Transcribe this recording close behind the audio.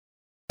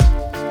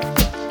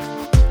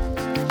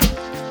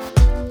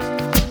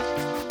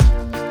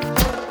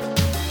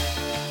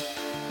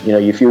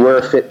If you wear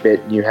a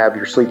Fitbit and you have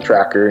your sleep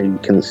tracker and you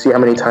can see how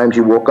many times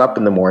you woke up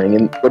in the morning,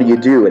 and what do you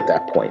do at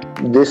that point?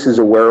 This is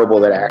a wearable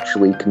that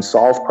actually can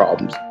solve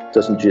problems. It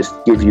doesn't just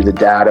give you the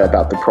data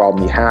about the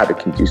problem you have, it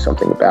can do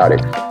something about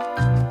it.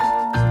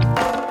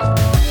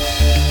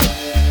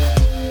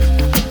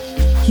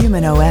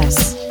 Human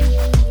OS.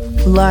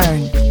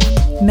 Learn,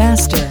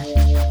 master,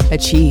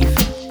 achieve.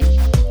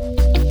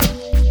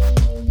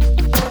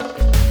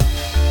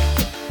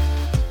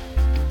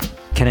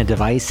 Can a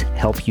device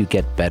help you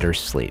get better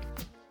sleep?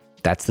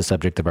 That's the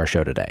subject of our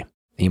show today.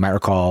 You might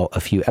recall a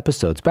few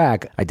episodes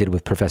back I did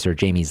with Professor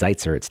Jamie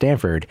Zeitzer at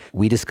Stanford.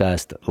 We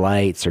discussed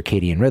light,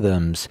 circadian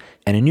rhythms,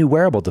 and a new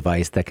wearable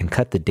device that can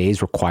cut the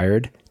days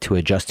required to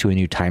adjust to a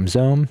new time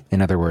zone,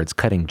 in other words,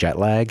 cutting jet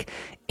lag,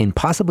 in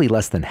possibly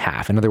less than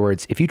half. In other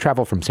words, if you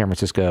travel from San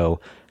Francisco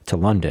to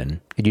London,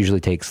 it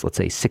usually takes, let's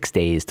say, 6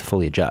 days to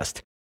fully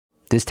adjust.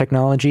 This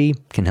technology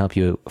can help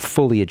you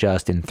fully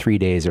adjust in 3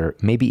 days or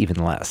maybe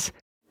even less.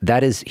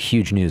 That is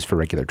huge news for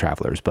regular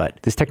travelers, but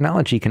this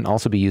technology can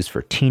also be used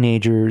for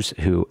teenagers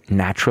who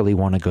naturally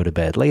want to go to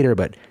bed later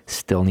but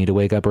still need to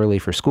wake up early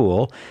for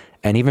school,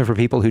 and even for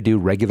people who do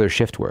regular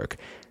shift work.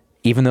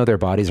 Even though their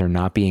bodies are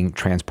not being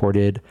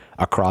transported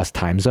across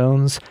time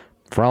zones,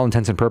 for all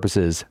intents and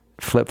purposes,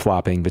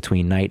 flip-flopping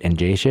between night and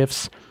day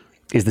shifts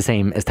is the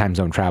same as time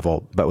zone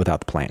travel, but without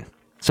the plane.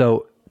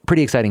 So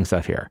pretty exciting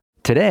stuff here.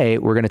 Today,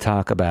 we're going to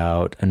talk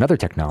about another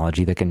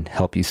technology that can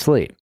help you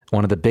sleep.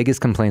 One of the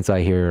biggest complaints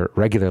I hear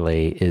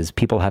regularly is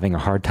people having a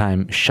hard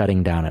time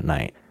shutting down at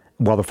night.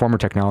 While the former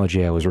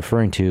technology I was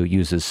referring to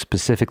uses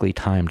specifically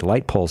timed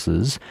light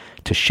pulses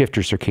to shift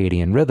your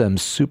circadian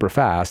rhythms super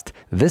fast,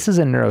 this is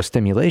a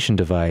neurostimulation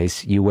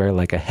device you wear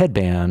like a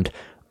headband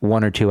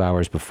 1 or 2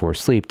 hours before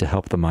sleep to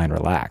help the mind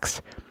relax.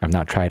 I've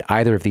not tried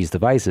either of these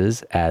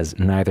devices, as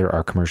neither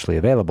are commercially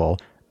available,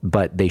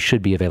 but they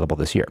should be available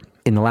this year.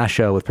 In the last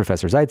show with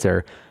Professor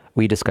Zeitzer,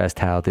 we discussed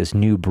how this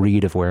new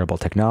breed of wearable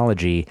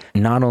technology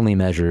not only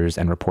measures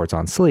and reports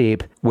on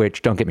sleep,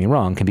 which, don't get me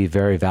wrong, can be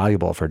very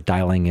valuable for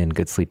dialing in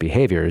good sleep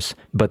behaviors,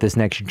 but this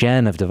next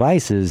gen of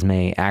devices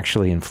may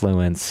actually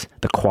influence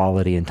the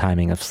quality and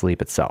timing of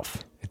sleep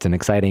itself. It's an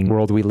exciting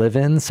world we live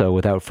in, so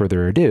without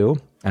further ado,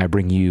 I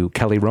bring you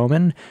Kelly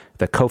Roman,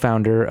 the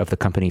co-founder of the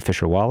company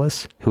Fisher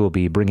Wallace, who will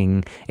be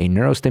bringing a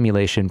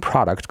neurostimulation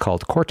product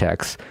called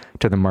Kortex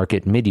to the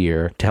market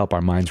mid-year to help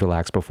our minds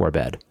relax before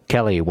bed.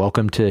 Kelly,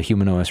 welcome to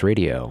Human OS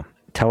Radio.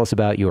 Tell us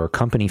about your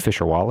company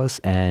Fisher Wallace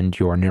and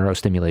your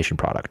neurostimulation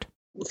product.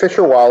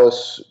 Fisher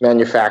Wallace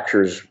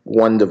manufactures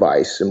one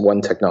device and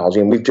one technology,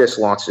 and we've just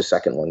launched a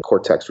second one,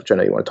 Kortex, which I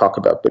know you want to talk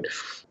about. But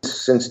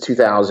since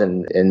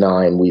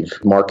 2009, we've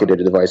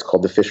marketed a device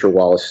called the Fisher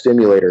Wallace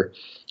Stimulator,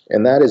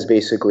 and that is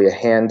basically a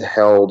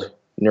handheld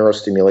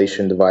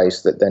neurostimulation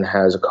device that then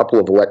has a couple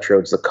of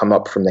electrodes that come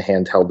up from the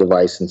handheld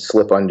device and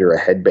slip under a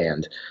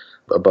headband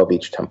above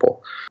each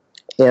temple.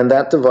 And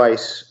that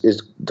device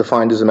is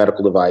defined as a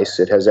medical device.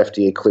 It has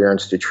FDA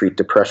clearance to treat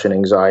depression,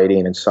 anxiety,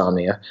 and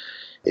insomnia.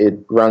 It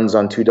runs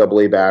on 2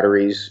 AA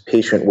batteries.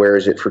 Patient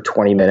wears it for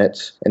 20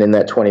 minutes, and in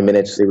that 20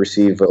 minutes, they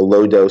receive a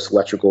low-dose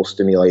electrical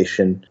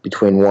stimulation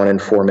between 1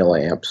 and 4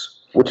 milliamps,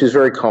 which is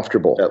very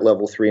comfortable. At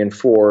level 3 and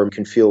 4, you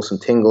can feel some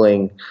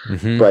tingling,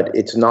 but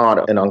it's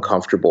not an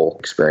uncomfortable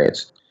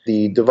experience.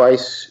 The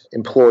device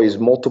employs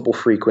multiple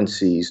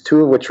frequencies,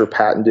 2 of which are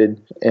patented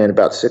and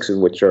about 6 of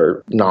which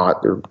are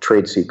not. They're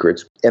trade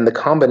secrets. And the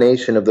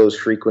combination of those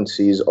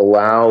frequencies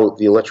allow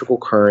the electrical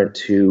current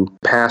to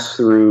pass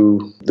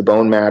through the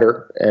bone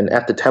matter. And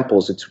at the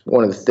temples, it's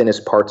one of the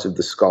thinnest parts of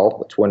the skull.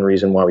 That's one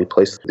reason why we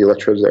place the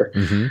electrodes there.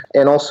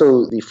 And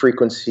also the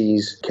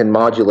frequencies can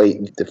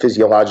modulate the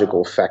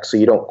physiological effects, so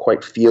you don't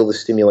quite feel the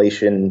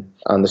stimulation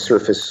on the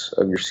surface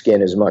of your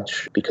skin as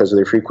much because of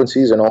their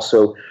frequencies. And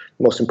also,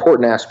 the most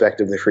important aspect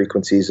of the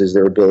frequencies is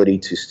their ability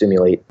to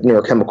stimulate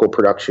neurochemical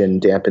production,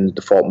 dampen the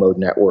default mode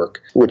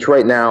network, which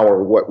right now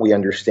are what we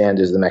understand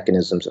is the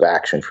mechanisms of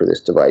action for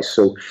this device.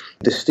 So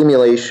the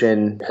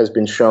stimulation has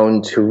been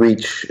shown to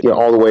reach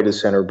all the way to the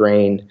center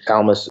brain,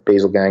 thalamus,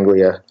 basal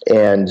ganglia,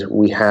 and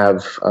we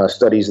have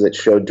studies that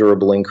show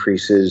durable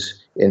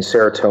increases in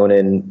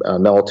serotonin,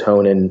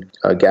 melatonin,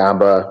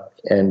 GABA,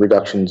 and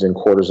reductions in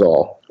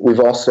cortisol. We've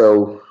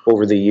also,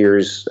 over the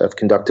years, have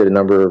conducted a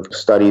number of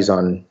studies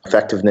on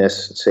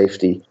effectiveness and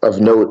safety.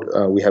 Of note,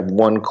 we have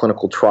one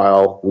clinical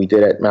trial we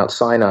did at Mount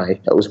Sinai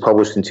that was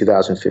published in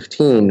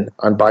 2015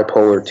 on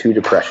bipolar II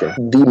depression,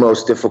 the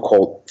most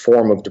difficult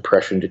form of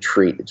depression to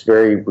treat. It's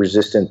very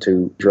resistant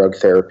to drug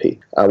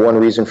therapy. One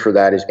reason for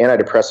that is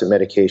antidepressant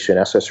medication,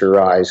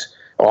 SSRIs,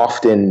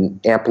 often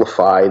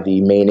amplify the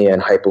mania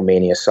and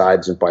hypomania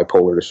sides of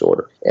bipolar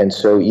disorder. And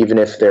so even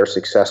if they're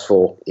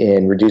successful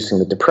in reducing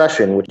the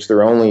depression, which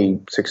they're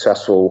only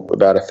successful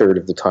about a third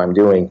of the time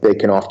doing, they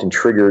can often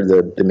trigger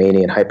the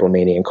mania and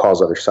hypomania and cause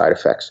other side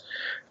effects.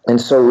 And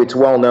so it's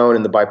well known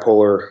in the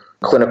bipolar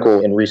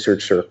clinical and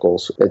research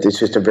circles that it's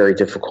just a very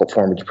difficult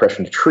form of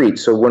depression to treat.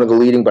 So one of the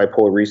leading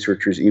bipolar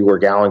researchers, Igor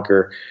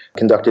Galenker,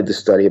 conducted the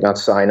study at Mount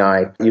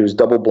Sinai. He was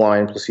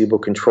double-blind,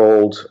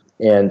 placebo-controlled,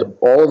 And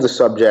all of the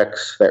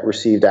subjects that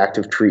received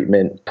active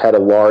treatment had a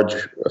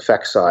large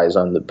effect size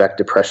on the Beck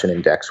Depression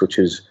Index, which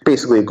is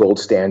basically a gold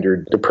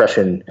standard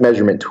depression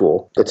measurement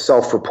tool that's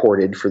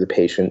self-reported for the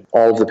patient.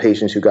 All of the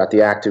patients who got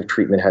the active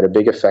treatment had a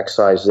big effect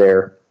size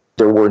there.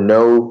 There were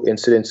no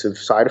incidents of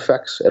side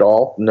effects at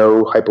all,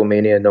 no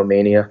hypomania, no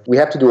mania. We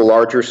have to do a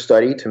larger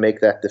study to make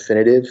that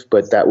definitive,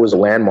 but that was a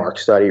landmark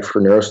study for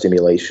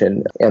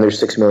neurostimulation, and there's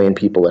 6 million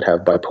people that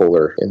have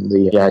bipolar in the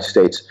United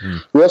States.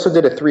 We also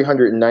did a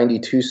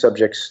 392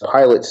 subjects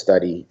pilot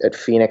study at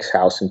Phoenix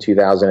House in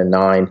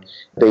 2009.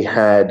 They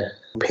had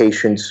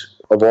patients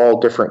of all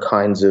different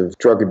kinds of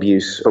drug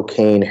abuse,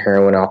 cocaine,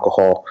 heroin,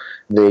 alcohol.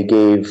 They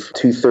gave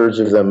 2/3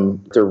 of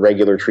them their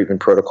regular treatment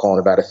protocol, and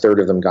about 1/3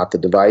 of them got the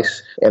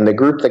device. And the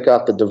group that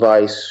got the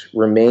device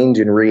remained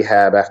in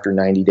rehab after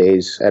 90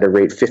 days at a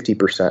rate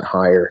 50%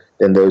 higher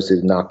than those that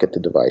did not get the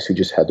device, who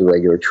just had the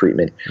regular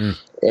treatment.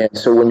 And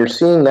so when you're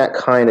seeing that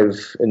kind of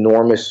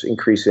enormous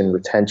increase in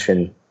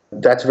retention,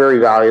 that's very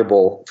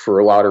valuable for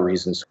a lot of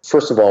reasons.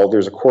 First of all,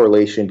 there's a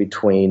correlation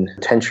between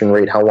retention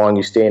rate, how long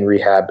you stay in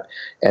rehab,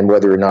 and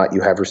whether or not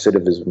you have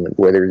recidivism,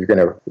 whether you're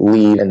going to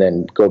leave and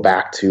then go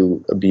back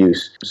to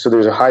abuse. So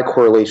there's a high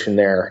correlation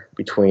there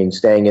between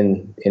staying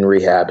in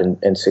rehab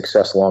and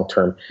success long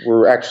term.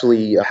 We're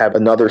actually have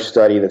another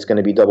study that's going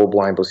to be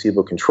double-blind,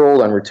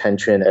 placebo-controlled on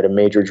retention at a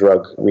major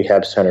drug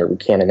rehab center. We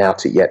can't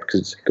announce it yet because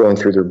it's going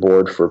through their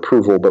board for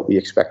approval, but we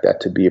expect that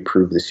to be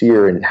approved this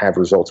year and have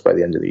results by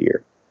the end of the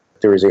year.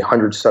 There is a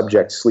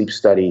 100-subject sleep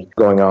study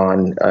going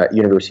on at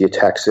University of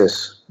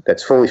Texas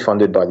that's fully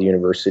funded by the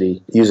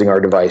university using our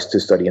device to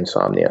study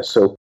insomnia.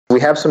 So we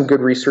have some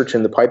good research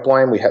in the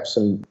pipeline. We have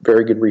some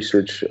very good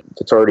research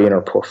that's already in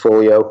our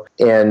portfolio.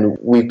 And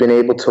we've been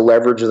able to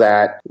leverage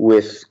that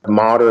with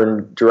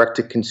modern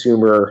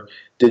direct-to-consumer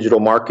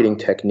digital marketing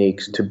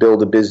techniques to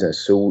build a business.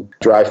 So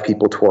drive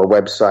people to our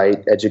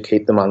website,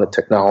 educate them on the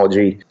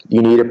technology.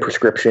 You need a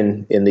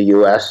prescription in the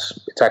U.S.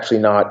 It's actually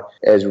not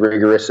as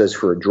rigorous as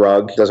for a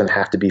drug. It doesn't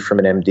have to be from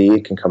an MD.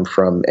 It can come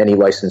from any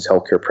licensed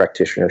healthcare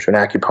practitioner, so an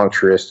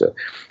acupuncturist, a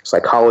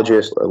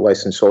psychologist, a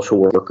licensed social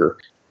worker.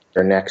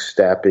 Our next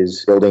step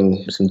is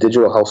building some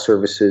digital health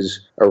services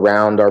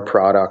around our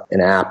product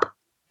and app.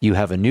 You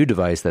have a new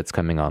device that's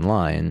coming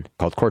online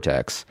called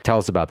Kortex. Tell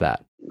us about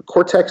that.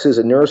 Kortex is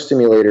a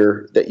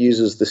neurostimulator that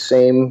uses the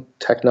same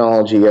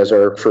technology as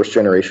our first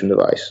generation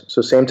device.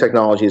 So same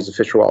technology as the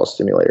Fisher Wallace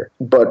stimulator.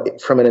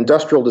 But from an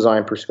industrial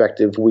design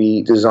perspective,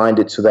 we designed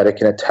it so that it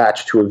can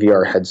attach to a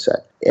VR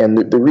headset. And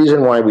the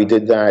reason why we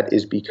did that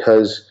is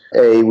because,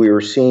 A, we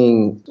were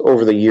seeing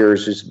over the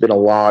years, there's been a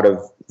lot of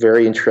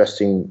very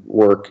interesting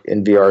work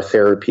in VR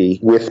therapy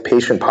with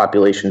patient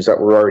populations that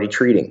we're already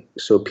treating.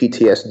 So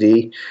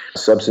PTSD,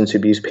 substance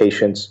abuse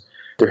patients.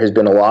 There has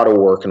been a lot of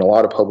work and a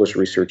lot of published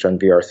research on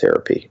VR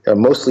therapy,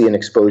 mostly in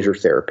exposure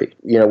therapy.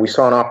 We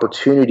saw an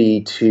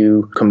opportunity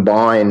to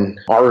combine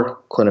our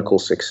clinical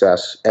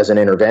success as an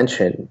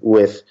intervention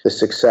with the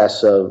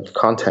success of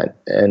content.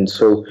 And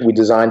so we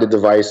designed a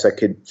device that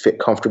could fit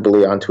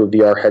comfortably onto a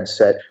VR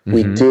headset.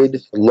 We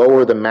did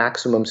lower the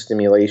maximum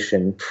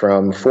stimulation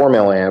from 4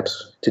 milliamps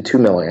to 2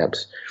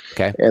 milliamps.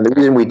 Okay. And the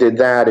reason we did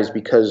that is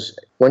because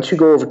once you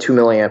go over 2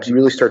 milliamps, you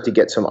really start to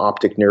get some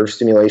optic nerve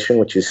stimulation,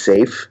 which is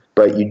safe,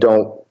 but you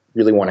don't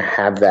really want to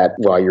have that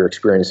while you're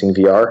experiencing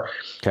VR.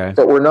 Okay.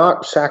 But we're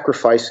not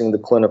sacrificing the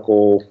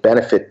clinical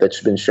benefit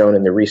that's been shown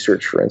in the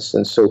research, for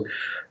instance.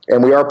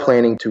 And we are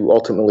planning to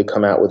ultimately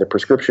come out with a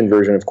prescription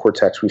version of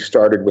Kortex. We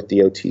started with the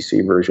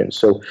OTC version.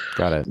 So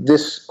Got it.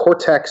 This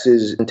Kortex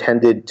is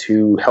intended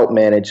to help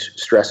manage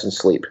stress and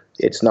sleep.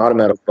 It's not a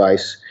medical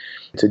device.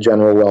 It's a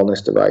general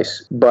wellness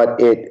device, but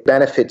it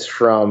benefits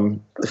from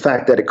the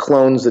fact that it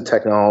clones the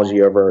technology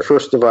of our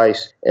first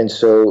device. And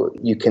so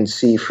you can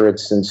see, for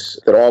instance,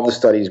 that all the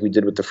studies we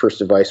did with the first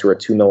device were at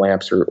 2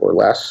 milliamps or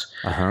less.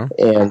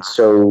 And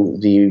so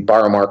the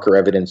biomarker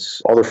evidence,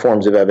 other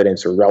forms of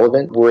evidence are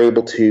relevant. We're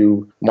able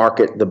to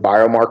market the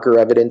biomarker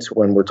evidence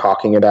when we're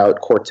talking about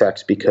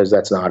Kortex because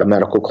that's not a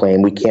medical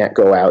claim. We can't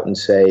go out and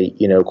say,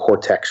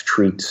 Kortex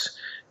treats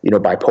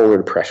bipolar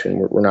depression.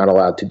 We're not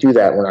allowed to do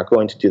that. We're not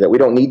going to do that. We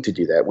don't need to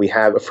do that. We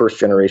have a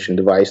first-generation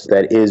device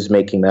that is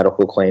making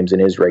medical claims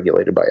and is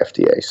regulated by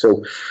FDA.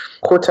 So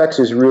Kortex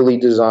is really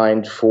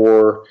designed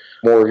for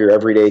more of your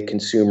everyday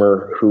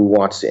consumer who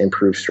wants to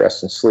improve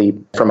stress and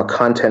sleep. From a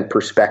content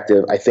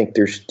perspective, I think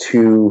there's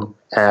 2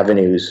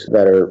 avenues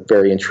that are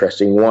very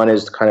interesting. One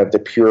is kind of the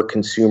pure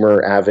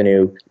consumer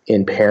avenue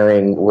in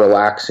pairing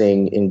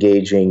relaxing,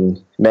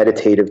 engaging,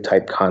 meditative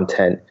type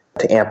content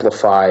to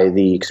amplify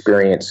the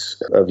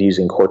experience of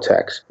using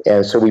Kortex.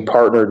 And so we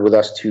partnered with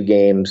Us2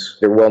 Games.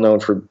 They're well known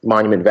for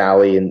Monument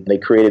Valley, and they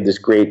created this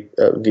great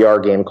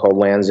VR game called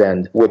Land's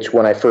End, which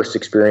when I first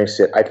experienced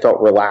it, I felt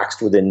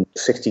relaxed within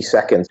 60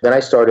 seconds. Then I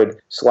started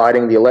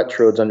sliding the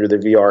electrodes under the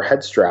VR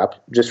head strap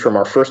just from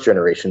our first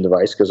generation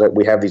device, because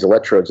we have these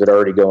electrodes that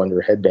already go under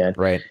a headband.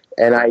 Right.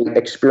 And I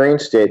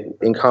experienced it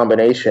in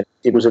combination.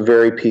 It was a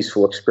very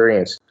peaceful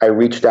experience. I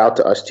reached out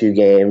to Us2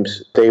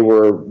 Games. They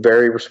were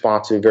very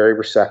responsive, very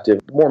receptive.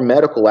 perspective, more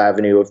medical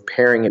avenue of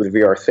pairing it with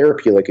VR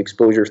therapy, like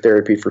exposure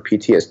therapy for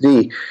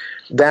PTSD,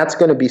 that's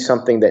going to be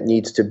something that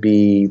needs to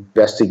be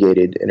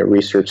investigated in a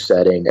research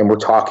setting. And we're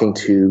talking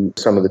to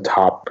some of the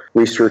top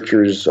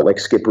researchers like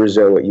Skip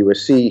Rizzo at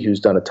USC, who's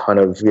done a ton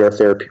of VR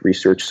therapy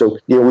research. So,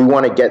 we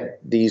want to get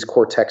these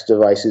Kortex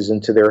devices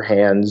into their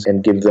hands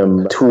and give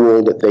them a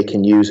tool that they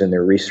can use in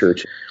their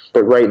research.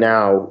 But right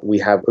now, we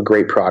have a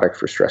great product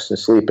for stress and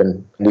sleep,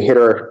 and we hit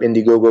our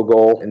Indiegogo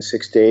goal in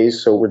 6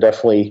 days, so we're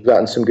definitely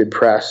gotten some good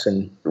press,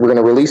 and we're going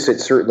to release it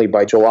certainly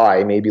by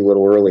July, maybe a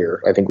little earlier.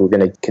 I think we're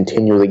going to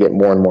continually get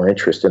more and more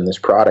interest in this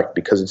product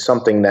because it's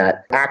something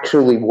that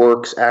actually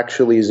works,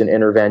 actually is an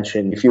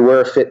intervention. If you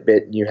wear a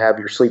Fitbit and you have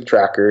your sleep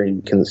tracker, and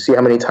you can see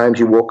how many times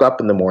you woke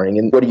up in the morning,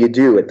 and what do you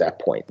do at that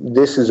point?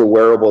 This is a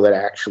wearable that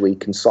actually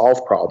can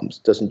solve problems.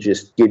 It doesn't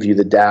just give you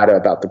the data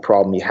about the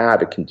problem you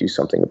have, it can do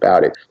something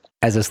about it.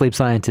 As a sleep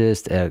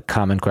scientist, a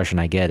common question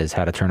I get is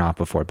how to turn off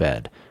before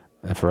bed.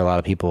 For a lot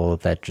of people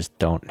that just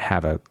don't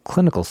have a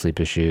clinical sleep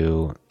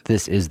issue,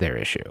 this is their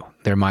issue.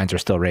 Their minds are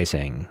still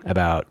racing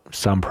about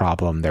some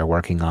problem they're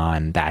working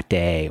on that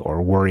day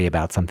or worry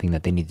about something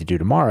that they need to do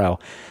tomorrow.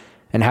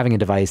 And having a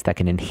device that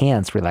can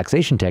enhance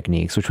relaxation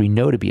techniques, which we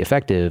know to be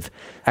effective,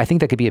 I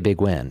think that could be a big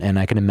win. And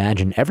I can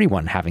imagine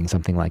everyone having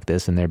something like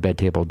this in their bed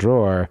table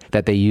drawer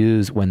that they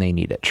use when they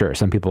need it. Sure,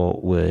 some people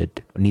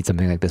would need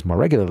something like this more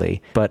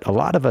regularly, but a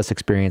lot of us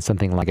experience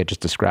something like I just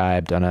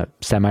described on a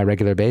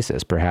semi-regular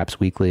basis, perhaps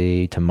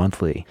weekly to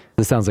monthly.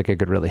 This sounds like it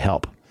could really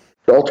help.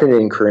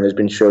 Alternating current has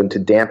been shown to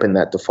dampen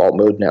that default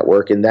mode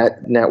network, and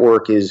that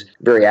network is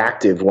very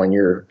active when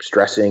you're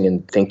stressing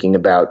and thinking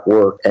about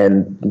work,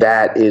 and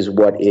that is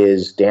what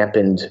is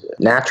dampened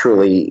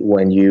naturally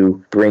when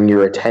you bring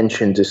your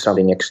attention to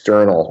something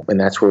external, and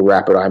that's where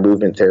rapid eye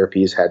movement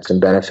therapy has had some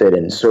benefit.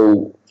 And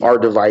so our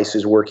device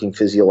is working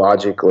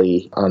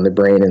physiologically on the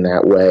brain in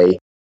that way.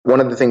 One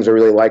of the things I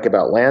really like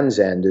about Land's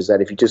End is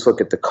that if you just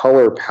look at the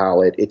color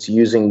palette, it's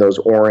using those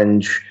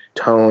orange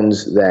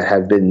tones that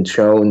have been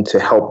shown to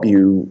help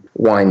you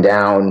wind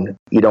down.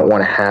 You don't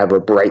want to have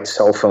a bright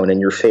cell phone in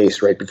your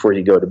face right before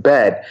you go to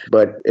bed,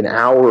 but an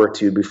hour or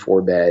two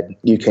before bed,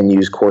 you can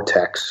use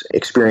Kortex,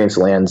 experience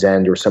Land's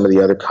End or some of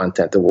the other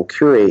content that we'll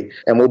curate,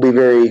 and we'll be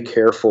very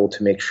careful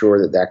to make sure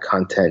that that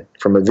content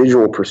from a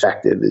visual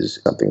perspective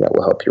is something that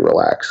will help you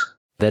relax.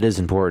 That is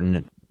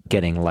important.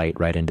 Getting light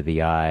right into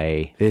the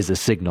eye is a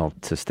signal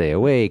to stay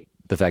awake.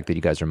 The fact that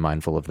you guys are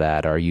mindful of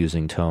that, are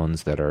using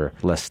tones that are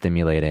less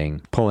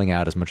stimulating, pulling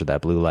out as much of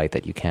that blue light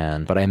that you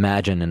can. But I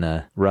imagine in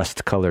a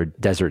rust-colored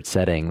desert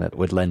setting that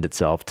would lend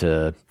itself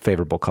to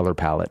favorable color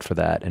palette for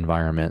that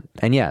environment.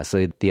 And yeah,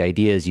 so the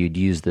idea is you'd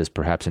use this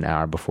perhaps an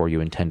hour before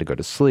you intend to go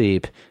to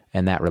sleep,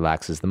 and that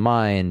relaxes the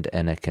mind,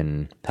 and it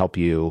can help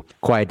you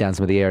quiet down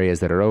some of the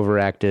areas that are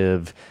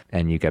overactive,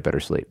 and you get better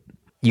sleep.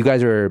 You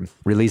guys are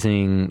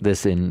releasing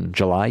this in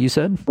July, you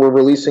said? We're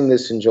releasing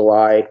this in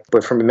July,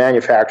 but from a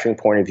manufacturing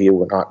point of view,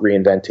 we're not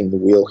reinventing the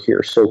wheel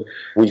here. So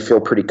we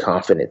feel pretty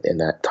confident in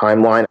that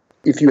timeline.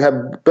 If you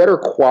have better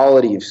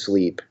quality of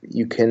sleep,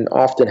 you can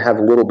often have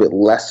a little bit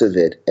less of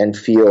it and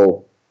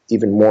feel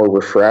even more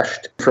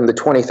refreshed. From the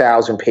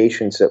 20,000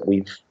 patients that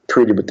we've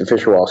treated with the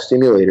Fisher Wallace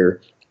stimulator,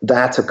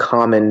 that's a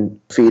common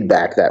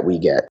feedback that we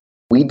get.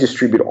 We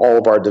distribute all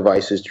of our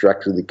devices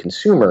directly to the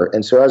consumer,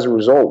 and so as a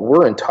result,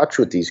 we're in touch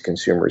with these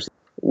consumers.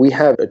 We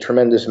have a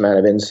tremendous amount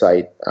of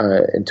insight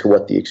into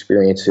what the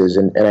experience is,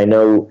 and I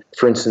know,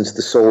 for instance,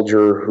 the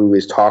soldier who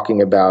is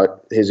talking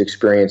about his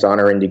experience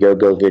on our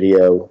Indiegogo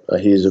video,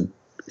 he's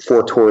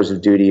 4 tours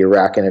of duty,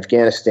 Iraq and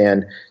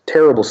Afghanistan,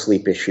 terrible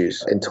sleep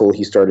issues until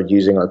he started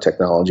using our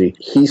technology.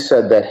 He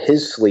said that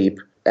his sleep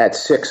at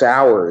 6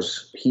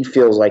 hours, he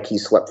feels like he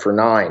slept for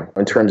 9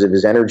 in terms of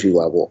his energy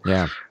level.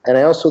 Yeah. And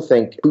I also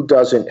think, who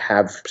doesn't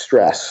have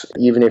stress?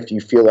 Even if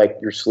you feel like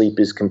your sleep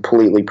is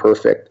completely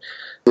perfect,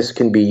 this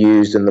can be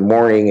used in the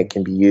morning. It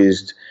can be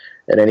used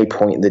at any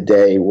point in the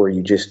day where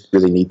you just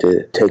really need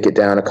to take it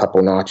down a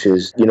couple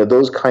notches.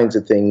 Those kinds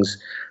of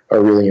things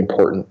are really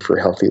important for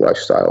a healthy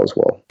lifestyle as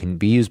well. It can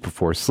be used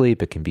before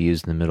sleep. It can be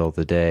used in the middle of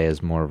the day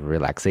as more of a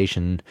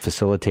relaxation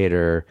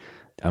facilitator.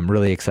 I'm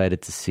really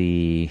excited to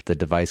see the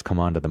device come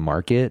onto the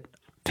market.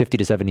 50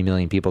 to 70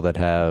 million people that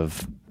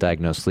have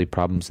diagnosed sleep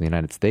problems in the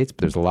United States, but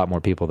there's a lot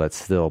more people that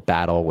still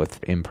battle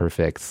with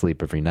imperfect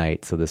sleep every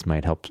night. So this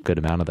might help a good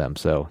amount of them.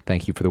 So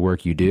thank you for the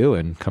work you do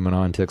and coming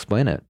on to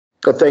explain it.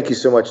 Well, thank you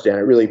so much, Dan. I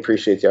really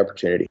appreciate the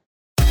opportunity.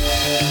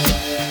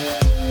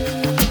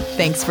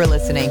 Thanks for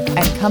listening,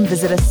 and come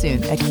visit us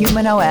soon at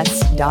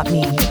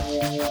humanos.me.